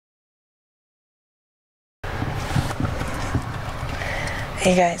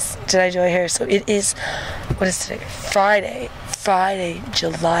Hey guys, Jedi Joy here. So it is, what is today? Friday,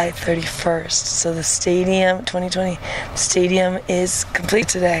 July 31st. So the stadium, 2020 stadium is complete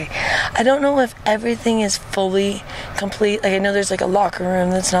today. I don't know if everything is fully complete. Like I know there's like a locker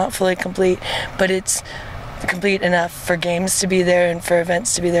room that's not fully complete, but it's complete enough for games to be there and for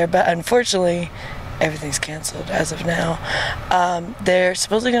events to be there. But unfortunately, everything's canceled as of now. They're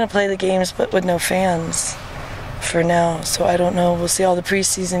supposedly going to play the games, but with no fans for now, so I don't know. We'll see all the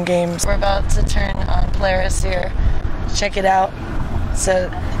preseason games. We're about to turn on Polaris here. Check it out. So,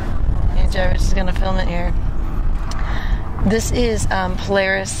 Jarvis is gonna film it here. This is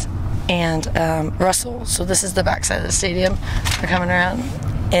Polaris and Russell. So this is the backside of the stadium. We're coming around,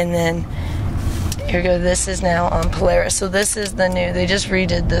 and then here we go. This is now on Polaris. So this is the new. They just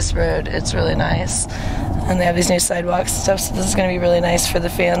redid this road. It's really nice. And they have these new sidewalks and stuff, so this is going to be really nice for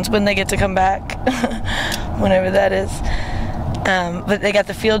the fans when they get to come back, whenever that is. But they got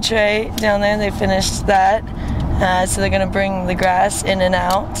the field tray down there, they finished that, so they're going to bring the grass in and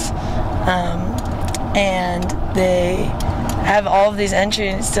out, and they have all of these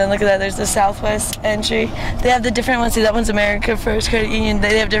entries done. Look at that, there's the Southwest entry. They have the different ones. See, that one's America First Credit Union.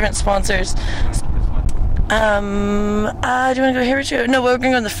 They have different sponsors. Do you want to go here or you? No, we're going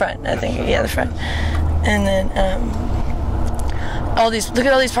to go in the front, I think. Yeah, the front. And then look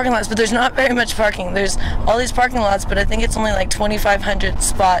at all these parking lots, but there's not very much parking. There's all these parking lots, but I think it's only like 2,500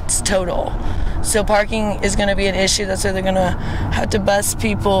 spots total. So parking is going to be an issue. That's why they're going to have to bus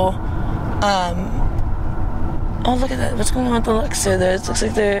people. Oh, look at that. What's going on with the Luxor there? It looks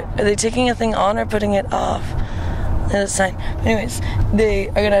like are they taking a thing on or putting it off? That's fine. Anyways, they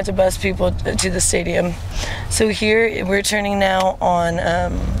are going to have to bus people to the stadium. So here, we're turning now on,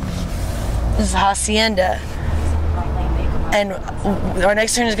 this is Hacienda, and our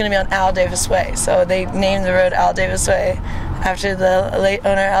next turn is going to be on Al Davis Way. So they named the road Al Davis Way after the late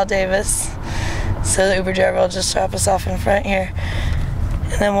owner Al Davis. So the Uber driver will just drop us off in front here,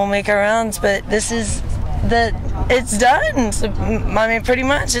 and then we'll make our rounds. But this is it's done. So, I mean, pretty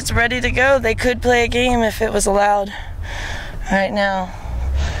much it's ready to go. They could play a game if it was allowed right now.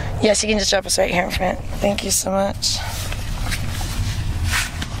 Yes, you can just drop us right here in front. Thank you so much.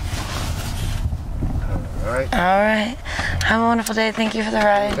 All right. Have a wonderful day. Thank you for the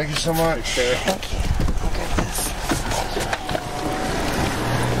ride. Thank you so much, Sarah. Thank you. Look at this.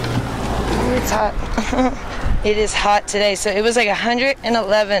 It's hot. It is hot today. So it was like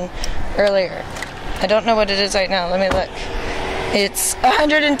 111 earlier. I don't know what it is right now. Let me look. It's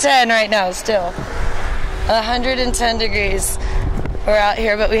 110 right now still. 110 degrees. We're out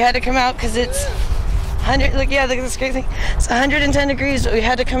here, but we had to come out because it's 100. Look at this great thing. It's 110 degrees, but we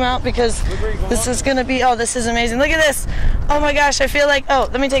had to come out because this is gonna be. Oh, this is amazing. Look at this. Oh my gosh, I feel like. Oh,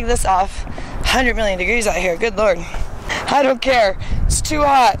 let me take this off. 100 million degrees out here. Good Lord. I don't care. It's too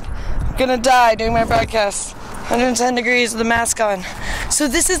hot. I'm gonna die doing my broadcast. 110 degrees with a mask on. So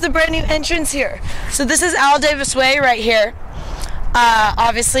this is the brand new entrance here. So this is Al Davis Way right here.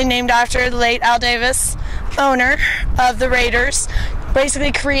 Obviously named after the late Al Davis, owner of the Raiders,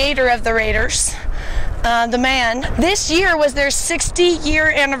 basically creator of the Raiders. The man. This year was their 60-year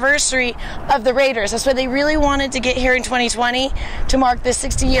anniversary of the Raiders. That's why they really wanted to get here in 2020 to mark the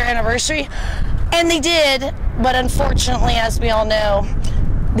 60-year anniversary. And they did, but unfortunately, as we all know,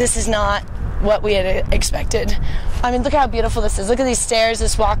 this is not what we had expected. I mean, look how beautiful this is. Look at these stairs,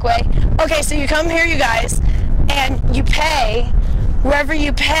 this walkway. Okay, so you come here, you guys, and you pay wherever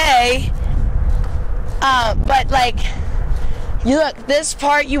you pay, but like, you look, this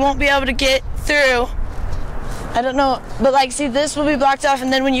part you won't be able to get through. I don't know, but like, see, this will be blocked off,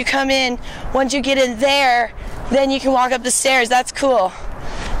 and then when you come in, once you get in there, then you can walk up the stairs. That's cool.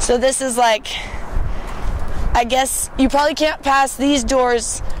 So this is like, I guess you probably can't pass these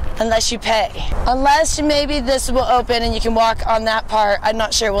doors unless you pay. Unless maybe this will open and you can walk on that part. I'm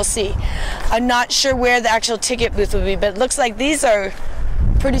not sure, we'll see. I'm not sure where the actual ticket booth will be, but it looks like these are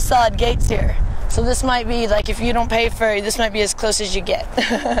pretty solid gates here. So this might be like, if you don't pay for it, this might be as close as you get.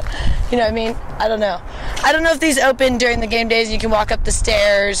 You know what I mean? I don't know. I don't know if these open during the game days and you can walk up the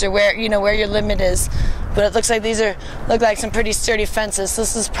stairs or where, you know, where your limit is. But it looks like these look like some pretty sturdy fences. So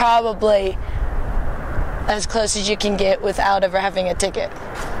this is probably as close as you can get without ever having a ticket.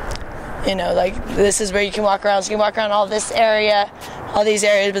 You know, like this is where you can walk around. So you can walk around all this area, all these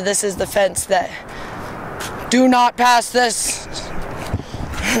areas, but this is the fence that do not pass this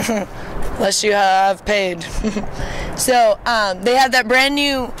unless you have paid. So they have that brand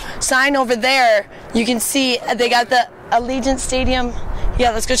new sign over there. You can see they got the Allegiant Stadium.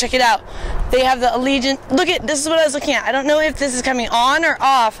 Yeah, let's go check it out. They have the Allegiant. Look at, this is what I was looking at. I don't know if this is coming on or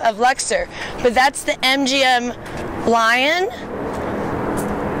off of Luxor, but that's the MGM lion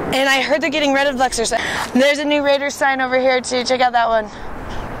And I heard they're getting rid of Lexer sign. There's a new Raiders sign over here too. Check out that one.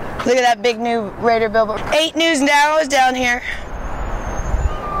 Look at that big new Raider billboard. 8 News Now is down here.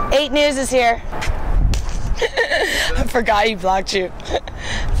 8 News is here. I forgot he blocked you.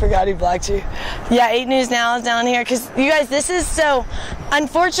 Forgot he blocked you. Yeah, 8 News Now is down here. Because, you guys, this is so...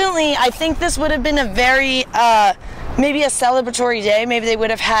 Unfortunately, I think this would have been a very, maybe a celebratory day. Maybe they would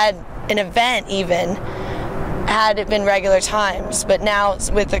have had an event even, had it been regular times. But now,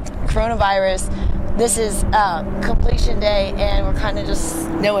 with the coronavirus, this is completion day, and we're kind of just...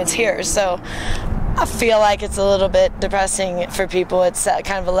 No one's here, so... I feel like it's a little bit depressing for people. It's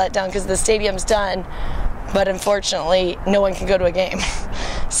kind of a letdown because the stadium's done, but unfortunately, no one can go to a game.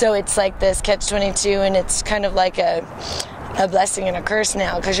 So it's like this catch-22, and it's kind of like a blessing and a curse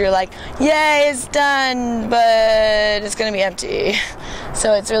now because you're like, yay, it's done, but it's going to be empty.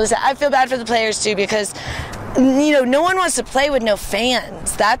 So it's really sad. I feel bad for the players, too, because... You know, no one wants to play with no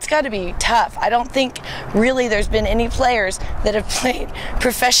fans. That's got to be tough. I don't think really there's been any players that have played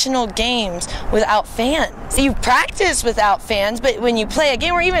professional games without fans. You practice without fans, but when you play a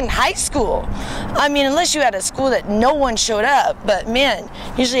game, or even high school, I mean, unless you had a school that no one showed up, but man,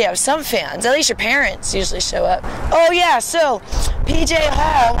 usually you have some fans. At least your parents usually show up. Oh yeah, so PJ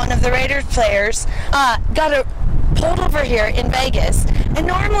Hall, one of the Raiders players, got pulled over here in Vegas. And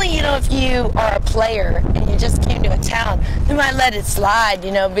normally, you know, if you are a player and you just came to a town, they might let it slide,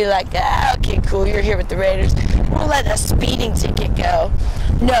 you know, be like, okay, cool, you're here with the Raiders. We'll let a speeding ticket go.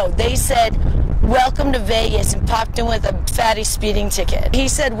 No, they said, welcome to Vegas, and popped in with a fatty speeding ticket. He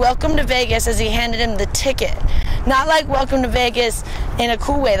said, welcome to Vegas, as he handed him the ticket. Not like welcome to Vegas in a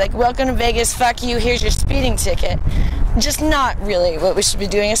cool way, like welcome to Vegas, fuck you, here's your speeding ticket. Just not really what we should be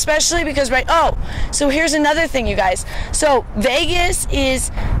doing, especially because, right, oh, so here's another thing, you guys. So Vegas is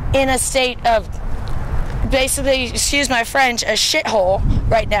in a state of, basically, excuse my French, a shithole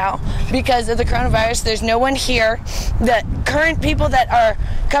right now because of the coronavirus. There's no one here. The current people that are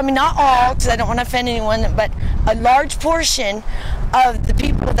coming, not all, because I don't want to offend anyone, but a large portion of the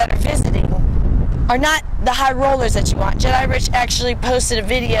people that are visiting are not the high rollers that you want. Jedi Rich actually posted a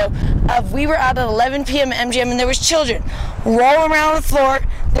video of, we were out at 11 p.m. at MGM, and there was children rolling around the floor.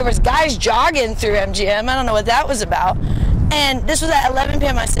 There was guys jogging through MGM. I don't know what that was about. And this was at 11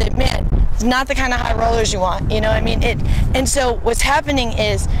 p.m. I said, man, it's not the kind of high rollers you want. You know what I mean? And so what's happening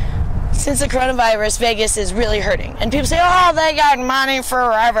is, since the coronavirus, Vegas is really hurting. And people say, oh, they got money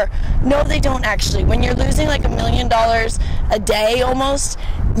forever. No, they don't actually. When you're losing like $1 million a day almost,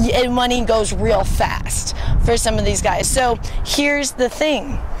 money goes real fast for some of these guys. So here's the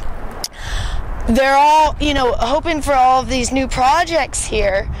thing. They're all, you know, hoping for all of these new projects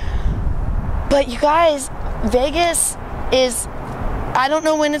here. But you guys, Vegas is... I don't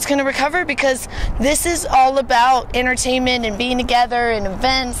know when it's going to recover because this is all about entertainment and being together and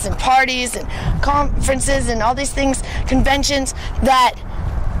events and parties and conferences and all these things, conventions, that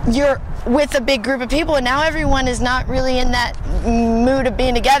you're with a big group of people, and now everyone is not really in that mood of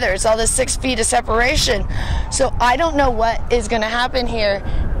being together. It's all this 6 feet of separation. So I don't know what is going to happen here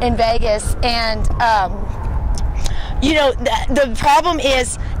in Vegas. And, you know, the problem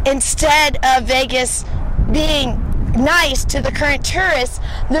is, instead of Vegas being nice to the current tourists,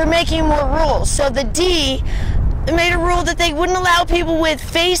 they're making more rules. So the D made a rule that they wouldn't allow people with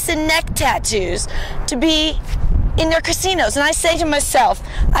face and neck tattoos to be in their casinos. And I say to myself,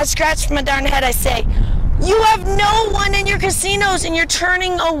 I scratch my darn head, I say, you have no one in your casinos and you're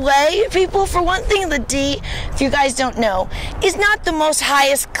turning away people. For one thing, the D, if you guys don't know, is not the most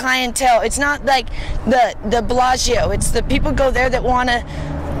highest clientele. It's not like the Bellagio. It's the people go there that want to,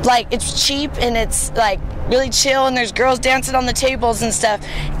 like, it's cheap and it's like really chill, and there's girls dancing on the tables and stuff.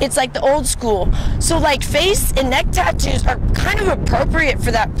 It's like the old school. So like face and neck tattoos are kind of appropriate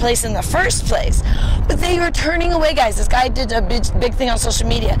for that place in the first place. But they were turning away guys. This guy did a big thing on social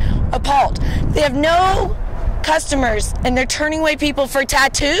media. Appalled. They have no customers and they're turning away people for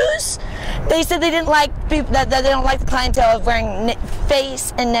tattoos. They said they didn't like people, that they don't like the clientele of wearing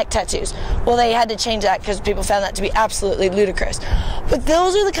face and neck tattoos. Well, they had to change that because people found that to be absolutely ludicrous. But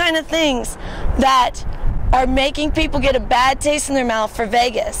those are the kind of things that are making people get a bad taste in their mouth for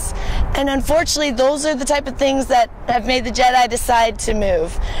Vegas. And unfortunately, those are the type of things that have made the Jedi decide to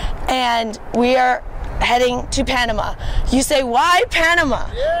move. And we are heading to Panama. You say, why Panama?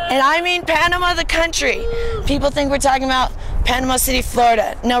 And I mean Panama, the country. People think we're talking about Panama City,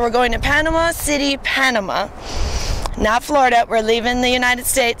 Florida. No, we're going to Panama City, Panama. Not Florida. We're leaving the United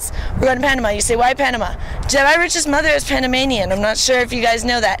States. We're going to Panama. You say, why Panama? Jedi Rich's mother is Panamanian. I'm not sure if you guys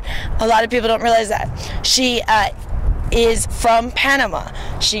know that. A lot of people don't realize that. She is from Panama.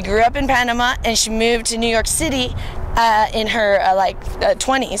 She grew up in Panama and she moved to New York City in her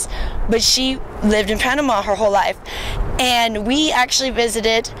 20s, but she lived in Panama her whole life. And we actually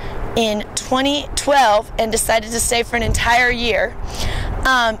visited in 2012 and decided to stay for an entire year.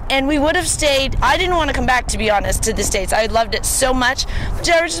 And we would have stayed. I didn't want to come back, to be honest, to the States. I loved it so much. But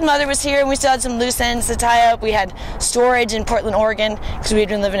Jared's mother was here, and we still had some loose ends to tie up. We had storage in Portland, Oregon, because we'd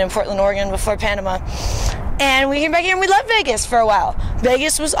been living in Portland, Oregon before Panama. And we came back here, and we loved Vegas for a while.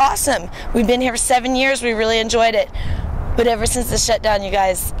 Vegas was awesome. We've been here for 7 years. We really enjoyed it. But ever since the shutdown, you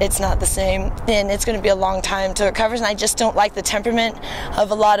guys, it's not the same, and it's going to be a long time to recover. And I just don't like the temperament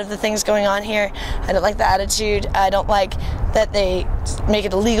of a lot of the things going on here. I don't like the attitude. I don't like that they make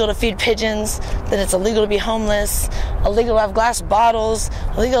it illegal to feed pigeons, that it's illegal to be homeless, illegal to have glass bottles,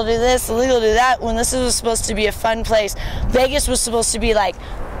 illegal to do this, illegal to do that, when this was supposed to be a fun place. Vegas was supposed to be like,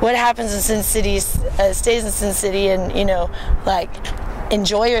 what happens in Sin City stays in Sin City, and, you know, like,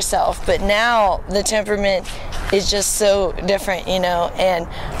 enjoy yourself. But now the temperament is just so different, you know. And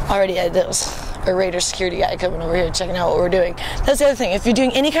already there was a Raider security guy coming over here checking out what we're doing. That's the other thing. If you're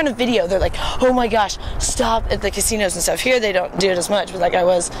doing any kind of video, they're like, oh my gosh, stop at the casinos and stuff. Here they don't do it as much, but like I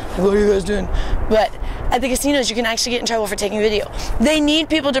was, like, what are you guys doing? But at the casinos, you can actually get in trouble for taking video. They need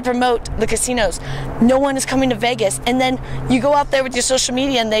people to promote the casinos. No one is coming to Vegas. And then you go out there with your social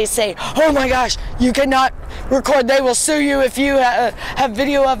media and they say, oh my gosh, you cannot record. They will sue you if you have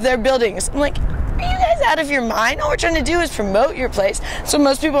video of their buildings. I'm like, are you guys out of your mind? All we're trying to do is promote your place. So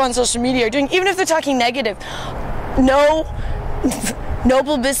most people on social media are doing, even if they're talking negative, no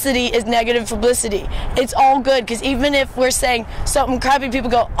publicity is negative publicity. It's all good, because even if we're saying something crappy, people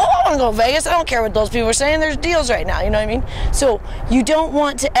go, oh, I want to go to Vegas. I don't care what those people are saying. There's deals right now. You know what I mean? So you don't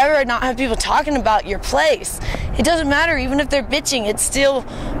want to ever not have people talking about your place. It doesn't matter, even if they're bitching. It's still,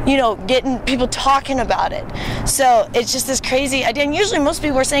 you know, getting people talking about it. So it's just this crazy idea. And usually most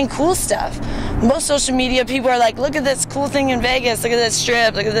people are saying cool stuff. Most social media people are like, look at this cool thing in Vegas. Look at this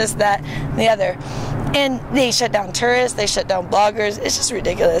strip. Look at this, that, and the other. And they shut down tourists, they shut down bloggers. It's just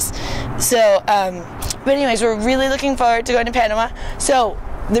ridiculous. So, but anyways, we're really looking forward to going to Panama. So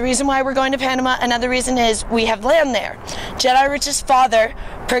the reason why we're going to Panama, another reason is we have land there. Jedi Rich's father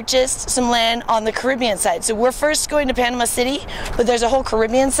purchased some land on the Caribbean side. So we're first going to Panama City, but there's a whole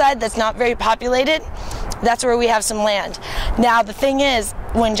Caribbean side that's not very populated. That's where we have some land. Now, the thing is,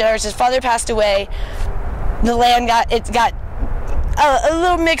 when Jedi Rich's father passed away, the land got a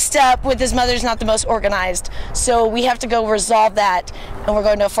little mixed up with his mother's not the most organized, so we have to go resolve that, and we're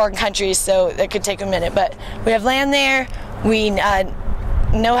going to a foreign country, so it could take a minute. But we have land there, we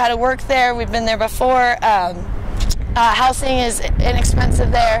know how to work there, we've been there before. Housing is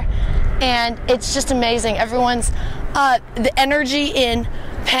inexpensive there, and it's just amazing. Everyone's the energy in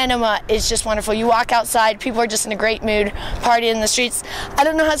Panama is just wonderful. You walk outside, people are just in a great mood, partying in the streets. I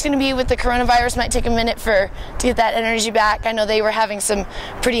don't know how it's going to be with the coronavirus. Might take a minute to get that energy back. I know they were having some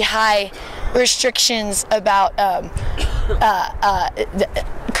pretty high restrictions about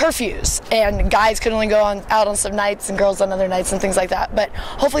curfews, and guys could only go out on some nights and girls on other nights and things like that. But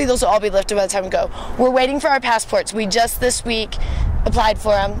hopefully those will all be lifted by the time we go. We're waiting for our passports. We just this week applied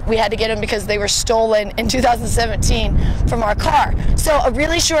for them. We had to get them because they were stolen in 2017 from our car. So a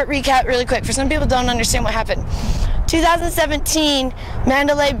really short recap really quick. For some people don't understand what happened. 2017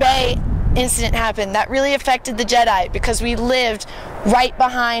 Mandalay Bay incident happened. That really affected the Jedi because we lived right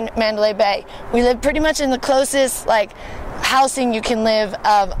behind Mandalay Bay. We lived pretty much in the closest housing you can live,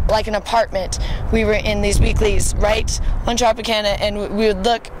 like an apartment. We were in these weeklies right on Tropicana, and we would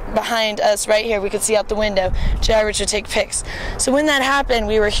look behind us right here. We could see out the window. Jedi Rich would take pics. So when that happened,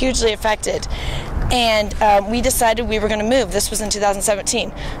 we were hugely affected, and we decided we were going to move. This was in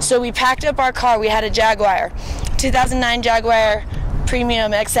 2017. So we packed up our car. We had a Jaguar, 2009 Jaguar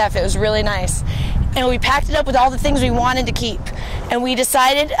Premium XF. It was really nice, and we packed it up with all the things we wanted to keep, and we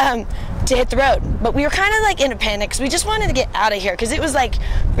decided to hit the road. But we were kind of in a panic because we just wanted to get out of here because it was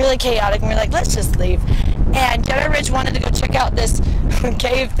really chaotic, and we were like, let's just leave. And Jedi Rich wanted to go check out this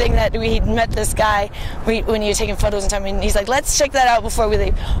cave thing that we met this guy when he was taking photos and time, and he's like, let's check that out before we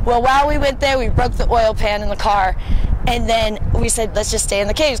leave. Well, while we went there, we broke the oil pan in the car, and then we said, let's just stay in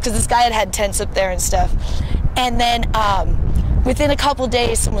the caves because this guy had tents up there and stuff. And then within a couple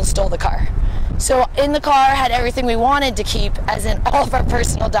days, someone stole the car. So in the car had everything we wanted to keep, as in all of our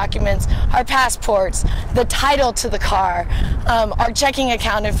personal documents, our passports, the title to the car, our checking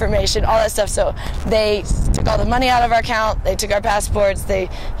account information, all that stuff. So they took all the money out of our account, they took our passports, they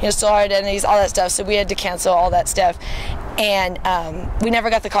stole our identities, all that stuff. So we had to cancel all that stuff. And we never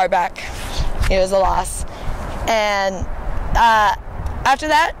got the car back. It was a loss. And after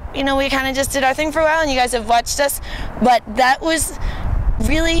that, we kind of just did our thing for a while, and you guys have watched us. But that was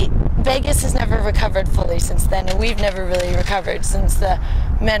really Vegas has never recovered fully since then, and we've never really recovered since the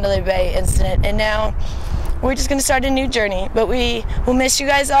Mandalay Bay incident. And now we're just going to start a new journey, but we will miss you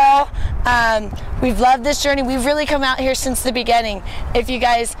guys all. We've loved this journey. We've really come out here since the beginning. If you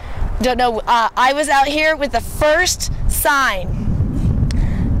guys don't know, I was out here with the first sign.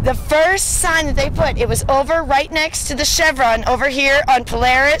 The first sign that they put, it was over right next to the Chevron over here on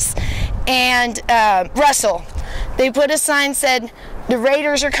Polaris and Russell. They put a sign said, "The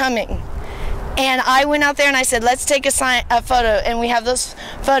Raiders are coming." And I went out there and I said, let's take a photo, and we have those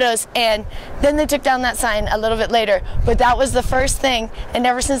photos. And then they took down that sign a little bit later. But that was the first thing, and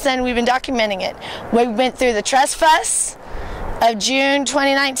ever since then we've been documenting it. We went through the Trespass of June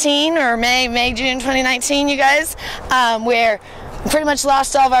 2019, or June 2019, you guys, where we pretty much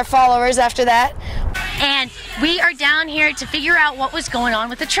lost all of our followers after that. And we are down here to figure out what was going on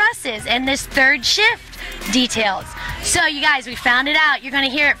with the trusses and this third shift details. So you guys, we found it out. You're going to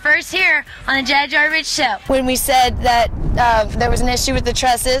hear it first here on the Jedi Rich Show. When we said that there was an issue with the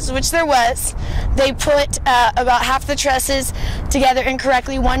trusses, which there was, they put about half the trusses together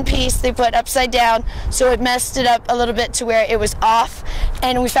incorrectly, one piece they put upside down, so it messed it up a little bit to where it was off.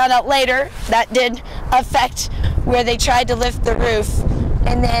 And we found out later that did affect where they tried to lift the roof,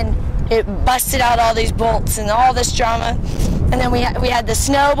 and then it busted out all these bolts and all this drama. And then we had the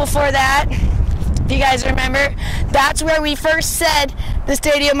snow before that. If you guys remember, that's where we first said the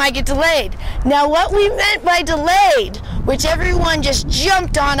stadium might get delayed. Now what we meant by delayed, which everyone just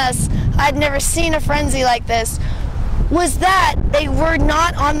jumped on us, I'd never seen a frenzy like this, was that they were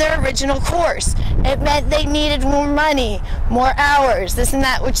not on their original course. It meant they needed more money, more hours, this and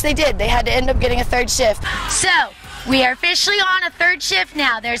that, which they did. They had to end up getting a third shift. So we are officially on a third shift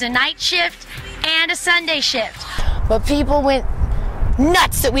now. There's a night shift and a Sunday shift. But people went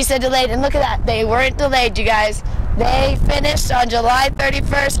nuts that we said delayed, and look at that, they weren't delayed, you guys. They finished on July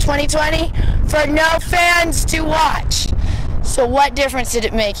 31st, 2020 for no fans to watch. So what difference did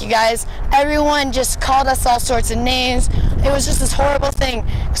it make, you guys? Everyone just called us all sorts of names. It was just this horrible thing,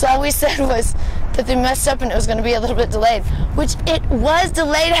 because all we said was that they messed up and it was going to be a little bit delayed, which it was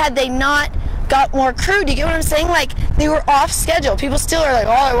delayed had they not got more crew. Do you get what I'm saying? Like, they were off schedule. People still are like,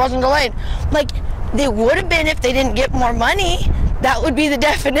 oh, it wasn't delayed. Like, they would have been if they didn't get more money. That would be the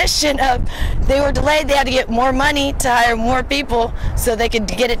definition of they were delayed. They had to get more money to hire more people so they could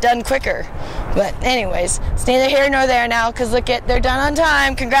get it done quicker. But anyways, it's neither here nor there now, because look at, they're done on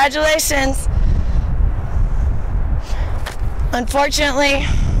time. Congratulations. Unfortunately. I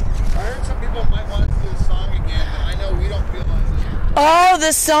heard some people might want to do the song again, but I know we don't feel like it. Oh,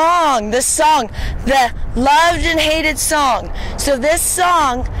 the song, the loved and hated song. So this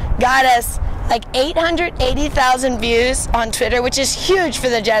song got us like 880,000 views on Twitter, which is huge for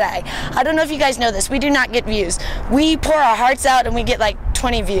the Jedi. I don't know if you guys know this. We do not get views. We pour our hearts out and we get like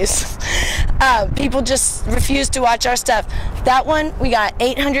 20 views. People just refuse to watch our stuff. That one, we got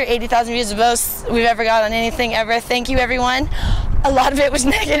 880,000 views, the most we've ever got on anything ever. Thank you, everyone. A lot of it was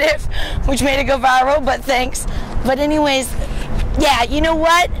negative, which made it go viral, but thanks. But anyways, yeah, you know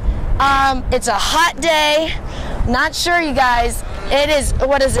what? It's a hot day. Not sure, you guys. It is,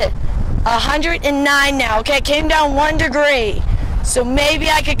 what is it? 109 now. Okay, it came down 1 degree. So maybe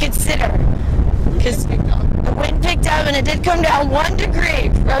I could consider. Because the wind picked up and it did come down 1 degree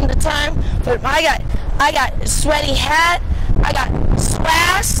from the time. But I got sweaty hat. I got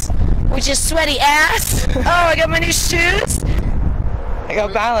swass, which is sweaty ass. Oh, I got my new shoes. I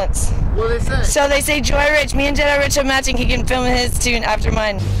got balance. What do they say? So they say Joy Rich. Me and Jedi Rich are matching. He can film his tune after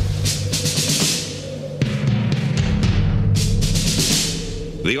mine.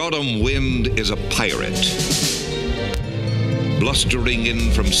 The autumn wind is a pirate, blustering in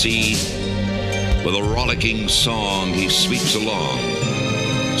from sea. With a rollicking song he sweeps along,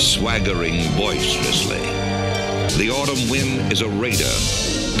 swaggering boisterously. The autumn wind is a raider,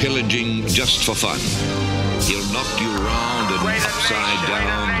 pillaging just for fun. He'll knock you round and upside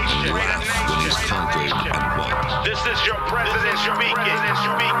down and laugh when he's conquered and won. This is your president speaking.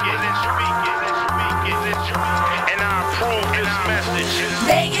 And I approve this message.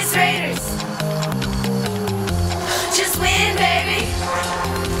 Vegas Raiders, just win, baby.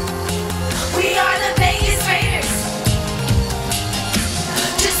 We are the Vegas Raiders,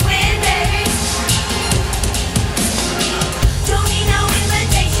 just win, baby. Don't need no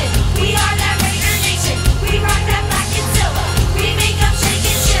invitation. We are that Raider Nation. We rock that black and silver. We make them shake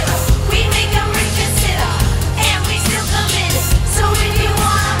and shiver. We make them reconsider, and we still committed. So when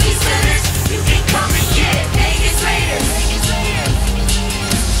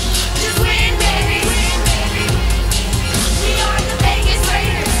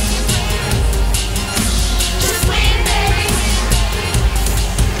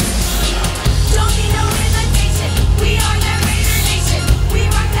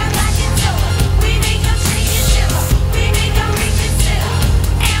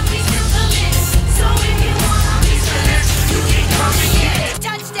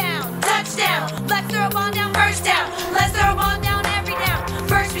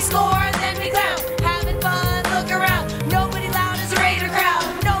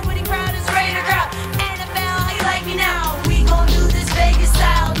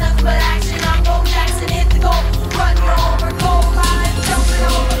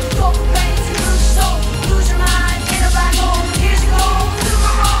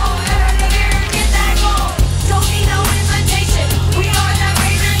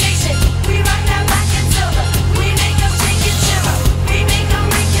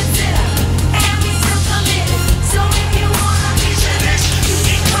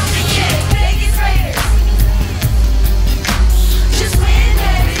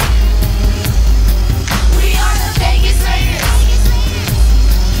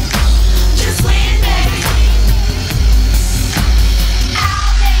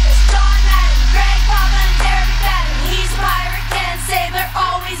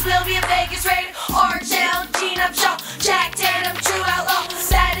Sylvia Vegas, Raider, Archel, Gene Upshaw, Jack Tatum, True Outlaw,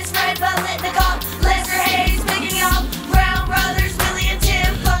 Saddest Fred, Litnikov, Lesnar Hayes, Biggie Young, Brown Brothers, Billy and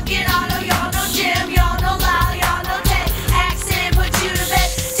Tim, Funkin' Otto, y'all know Jim, y'all know Lyle, y'all know Ted, Accent, put you to bed,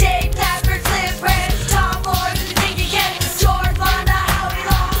 Dave Packard, Cliff Brand, Tom Ford, Nicky Ken, George Fonda, Howie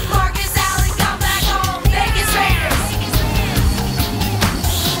Long, Marcus Allen, come back home, Vegas Raiders.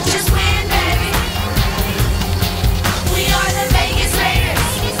 Just win, baby. We are the Vegas Raiders.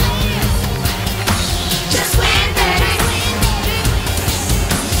 Just win, baby.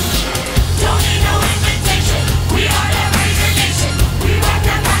 Don't need no invitation. We are the Raider Nation. We rock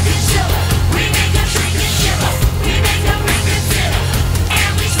that black and silver. We make them drink and shiver. We make them reconsider.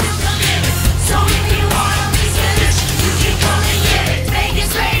 And we still committed. So if you want a piece of this, you can come and get it.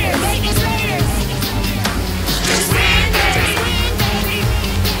 Vegas Raiders. Vegas Raiders. Just win, baby.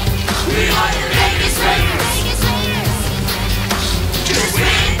 We are the Vegas Raiders. Just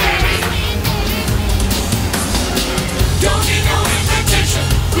win, baby. Don't need no invitation.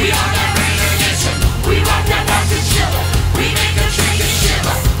 We are the Raider Nation. We rock that black and silver. We make them drink and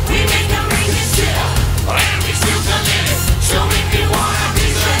shiver. We make them reconsider. And we still committed. So if you want a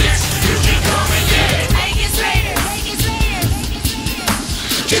piece of this, you can come and get it. Vegas Raiders. Vegas Raiders.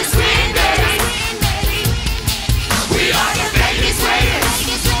 Just win, baby. We are the Vegas Raiders.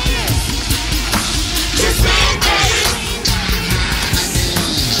 Just win, baby.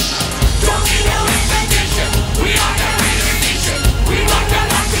 Don't need no invitation. We are the Raider Nation. We rock that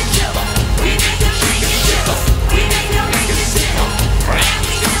black and silver. We make them drink and shiver. We make them reconsider. And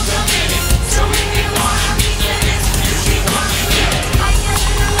we still committed. So if you want a piece of this, you can come and get it. I'm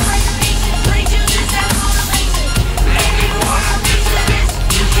president of the Raider Nation. Play Judas as motivation. If you want a piece of this,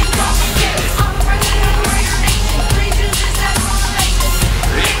 you can come and get it. I'm the president of the Raider Nation. Play Judas as motivation.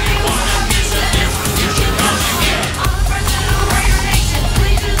 If you want a piece of this, you can come and get it. I'm the president of the Raider Nation.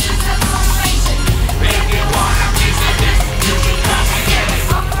 Play Judas as motivation. If you want a piece of this, you can come and get it.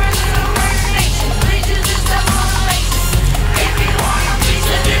 I'm the president of the Raider Nation. Play Judas as motivation. If you want a piece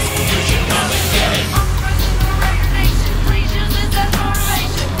of this, you can come and get it. I'm the president of the Raider Nation. Play Judas as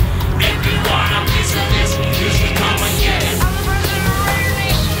motivation. If you want a piece of this, you can come and get it. I'm the president of the Raider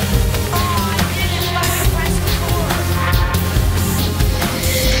Nation. Oh, I did it by my press before. Vegas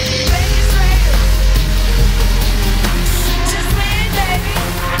Raiders. Just win, baby.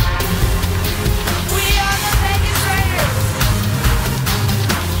 We are the Vegas Raiders.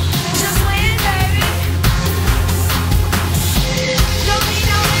 Just win, baby. Don't need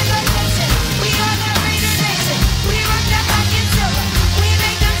no invitation. We are the Raider Nation. We rock that black and silver. We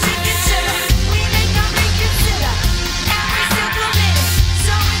make them drink and shiver. We make them reconsider. And we still committed.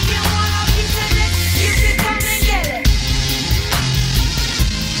 So if you want a piece of this, you can come and get it.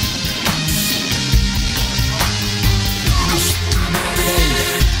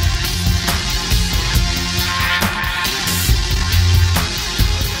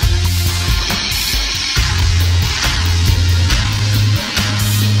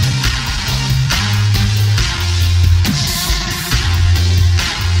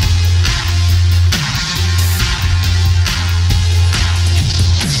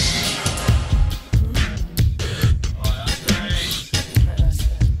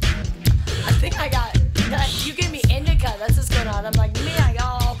 I think I got that. You gave me indica. That's what's going on. I'm like, man, I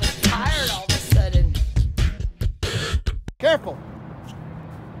got all tired all of a sudden. Careful.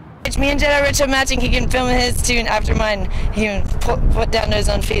 Me and Jedi Rich are matching. He can film his tune after mine. He can put down to his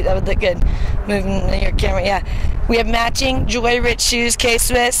own feet. That would look good. Moving your camera, yeah. We have matching Joy Rich shoes,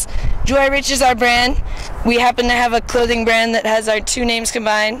 K-Swiss. Joy Rich is our brand. We happen to have a clothing brand that has our two names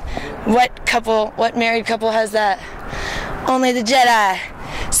combined. What married couple has that? Only the Jedi.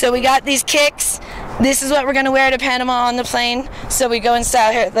 So we got these kicks. This is what we're gonna wear to Panama on the plane. So we go in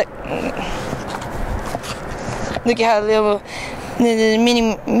style here. Look at how little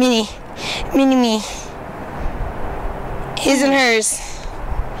mini me. His and hers.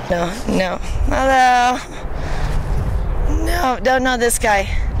 No. Hello. No, don't know this guy.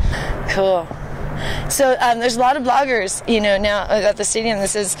 Cool. So there's a lot of bloggers, now at the stadium.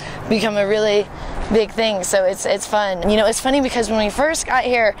 This has become a really big thing, so it's fun. It's funny because when we first got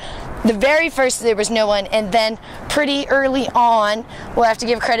here, the very first there was no one, and then pretty early on, we'll have to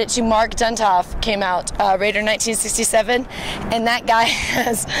give credit to Mark Duntoff, came out, Raider 1967, and that guy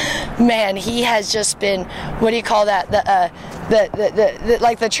he has just been, what do you call that,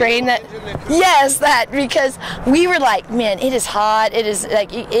 like the train that, yes, that, because we were like, man, it is hot, it is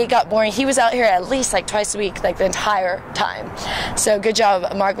like, it got boring. He was out here at least like twice a week, like the entire time. So good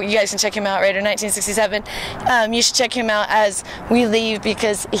job, Mark. You guys can check him out, Raider 1967. You should check him out as we leave,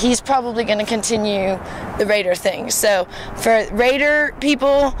 because he's probably going to continue the Raider thing. So for Raider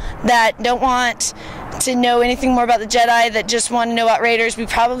people that don't want to know anything more about the Jedi, that just want to know about Raiders, we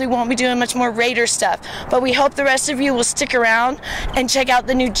probably won't be doing much more Raider stuff, but we hope the rest of you will stick around and check out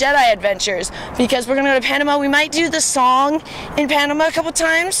the new Jedi adventures, because we're going to go to Panama. We might do the song in Panama a couple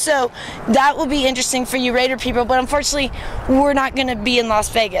times, so that will be interesting for you Raider people, but unfortunately we're not going to be in Las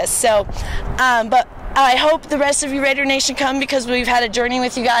Vegas. So but I hope the rest of you Raider Nation come, because we've had a journey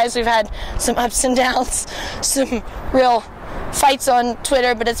with you guys. We've had some ups and downs, some real fights on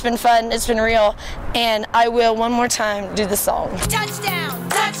Twitter, but it's been fun, it's been real, and I will one more time do the song. Touchdown,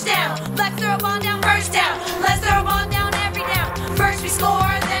 touchdown, let's throw a ball down, first down, let's throw a ball down every down. First we score,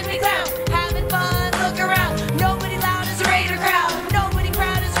 then we clown, having fun, look around. Nobody loud as a Raider crowd, nobody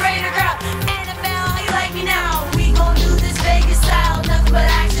proud as a Raider crowd. NFL, how you like me now? We gon' do this Vegas style, nothing but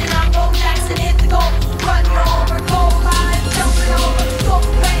action. I'm Bo Jackson, hit the goal, run you over, go live, jumping over, go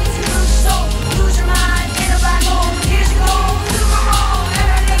crazy, lose your soul, lose your mind in a black hole. Here's your goal.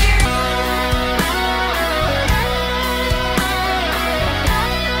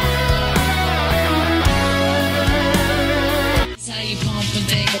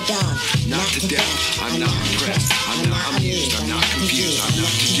 Not to death, I'm not impressed, I'm not amused, I'm not confused, I'm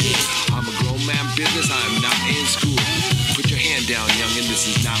not confused. I'm a grown man business, I'm not in school. Put your hand down, youngin', this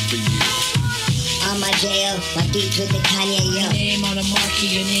is not for you. On my jail, my beats with the Kanye, yo. Your name on the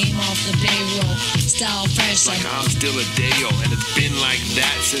market, your name off the payroll. Style fresh like I'm still a Dayo, and it's been like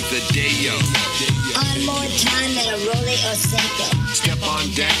that since the Dayo. On more time than a Rolly or Seiko. Step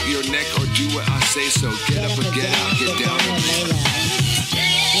on deck, your neck, or do what I say so. Get up or get out, get down and lay low.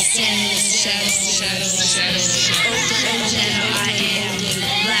 Shadows. Old Jedi, I am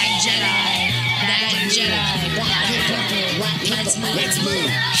Black Jedi. Black Jedi. Let's move.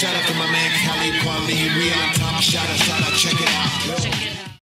 Shout out to my man Khalid Kwame. We on top. Shout out, check it out.